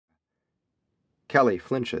Kelly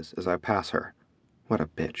flinches as I pass her. What a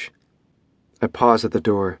bitch. I pause at the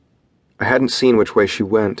door. I hadn't seen which way she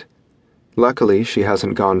went. Luckily, she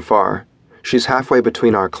hasn't gone far. She's halfway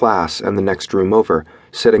between our class and the next room over,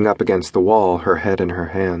 sitting up against the wall, her head in her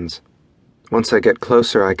hands. Once I get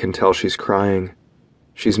closer, I can tell she's crying.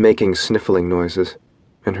 She's making sniffling noises,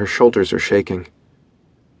 and her shoulders are shaking.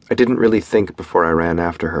 I didn't really think before I ran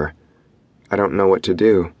after her. I don't know what to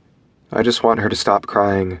do. I just want her to stop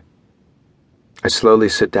crying. I slowly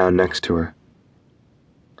sit down next to her.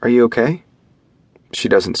 "Are you okay?" She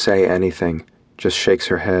doesn't say anything, just shakes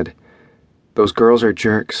her head. "Those girls are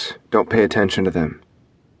jerks. Don't pay attention to them."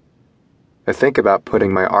 I think about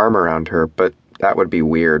putting my arm around her, but that would be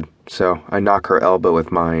weird, so I knock her elbow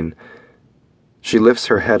with mine. She lifts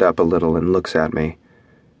her head up a little and looks at me.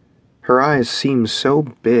 Her eyes seem so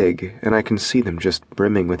big, and I can see them just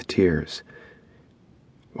brimming with tears.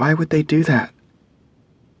 "Why would they do that?"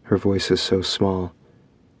 Her voice is so small.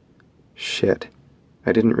 Shit.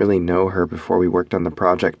 I didn't really know her before we worked on the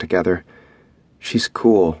project together. She's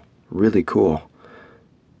cool, really cool.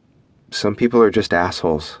 Some people are just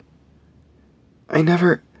assholes. "I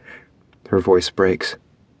never," her voice breaks,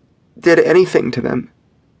 "did anything to them."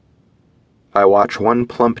 I watch one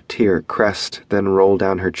plump tear crest, then roll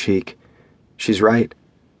down her cheek. She's right.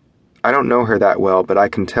 I don't know her that well, but I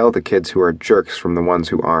can tell the kids who are jerks from the ones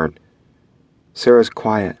who aren't. Sarah's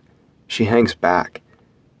quiet. She hangs back.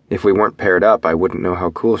 If we weren't paired up, I wouldn't know how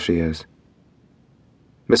cool she is.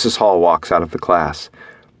 Mrs. Hall walks out of the class.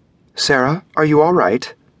 "Sarah, are you all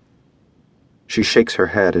right?" She shakes her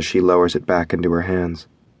head as she lowers it back into her hands.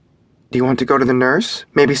 "Do you want to go to the nurse?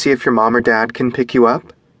 Maybe see if your mom or dad can pick you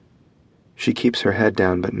up?" She keeps her head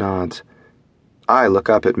down but nods. I look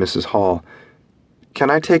up at Mrs. Hall. "Can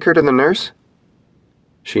I take her to the nurse?"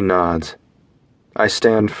 She nods. I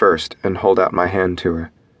stand first and hold out my hand to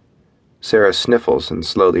her. Sarah sniffles and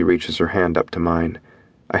slowly reaches her hand up to mine.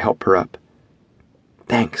 I help her up.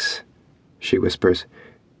 "Thanks," she whispers.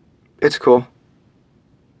 "It's cool."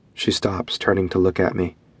 She stops, turning to look at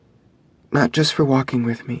me. "Not just for walking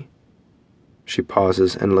with me." She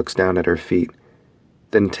pauses and looks down at her feet,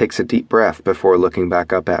 then takes a deep breath before looking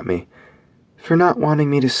back up at me. "For not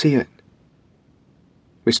wanting me to see it."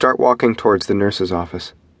 We start walking towards the nurse's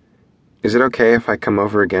office. "Is it okay if I come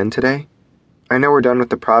over again today? I know we're done with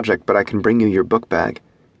the project, but I can bring you your book bag."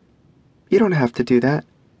 "You don't have to do that."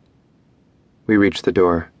 We reach the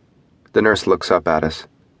door. The nurse looks up at us.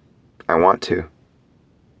 "I want to."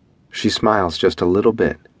 She smiles just a little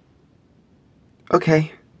bit.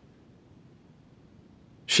 "Okay."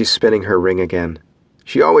 She's spinning her ring again.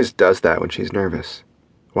 She always does that when she's nervous.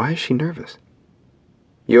 Why is she nervous?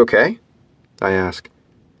 "You okay?" I ask.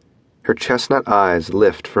 Her chestnut eyes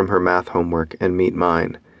lift from her math homework and meet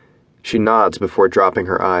mine. She nods before dropping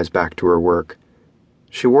her eyes back to her work.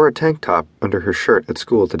 She wore a tank top under her shirt at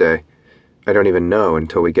school today. I don't even know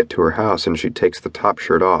until we get to her house and she takes the top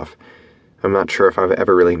shirt off. I'm not sure if I've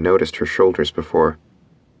ever really noticed her shoulders before.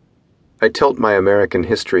 I tilt my American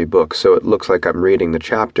history book so it looks like I'm reading the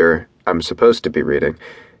chapter I'm supposed to be reading.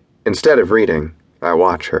 Instead of reading, I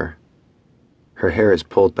watch her. Her hair is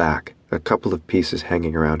pulled back, a couple of pieces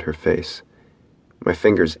hanging around her face. My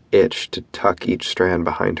fingers itch to tuck each strand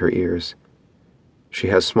behind her ears. She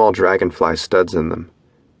has small dragonfly studs in them.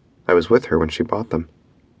 I was with her when she bought them.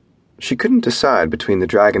 She couldn't decide between the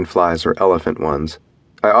dragonflies or elephant ones.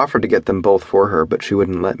 I offered to get them both for her, but she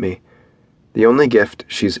wouldn't let me. The only gift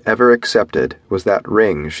she's ever accepted was that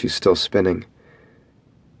ring she's still spinning.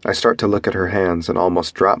 I start to look at her hands and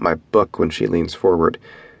almost drop my book when she leans forward.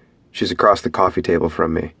 She's across the coffee table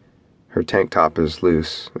from me. Her tank top is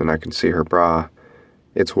loose, and I can see her bra.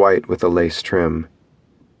 It's white with a lace trim.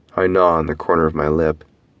 I gnaw on the corner of my lip.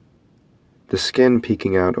 The skin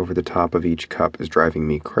peeking out over the top of each cup is driving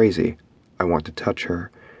me crazy. I want to touch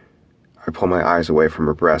her. I pull my eyes away from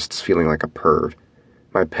her breasts, feeling like a perv.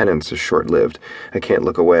 My penance is short-lived. I can't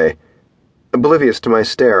look away. Oblivious to my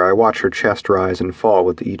stare, I watch her chest rise and fall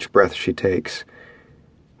with each breath she takes.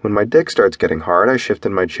 When my dick starts getting hard, I shift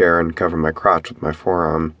in my chair and cover my crotch with my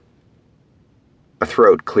forearm. A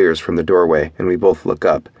throat clears from the doorway, and we both look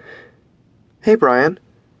up. "Hey, Brian,"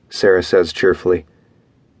 Sarah says cheerfully.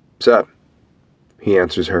 "Sup?" He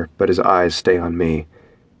answers her, but his eyes stay on me.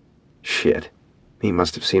 Shit. He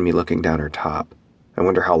must have seen me looking down her top. I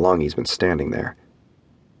wonder how long he's been standing there.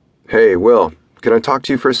 "Hey, Will, can I talk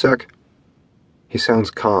to you for a sec?" He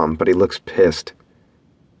sounds calm, but he looks pissed.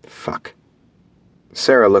 Fuck.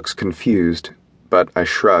 Sarah looks confused, but I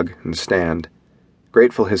shrug and stand.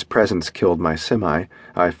 Grateful his presence killed my semi,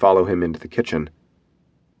 I follow him into the kitchen.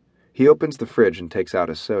 He opens the fridge and takes out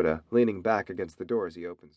a soda, leaning back against the door as he opens it.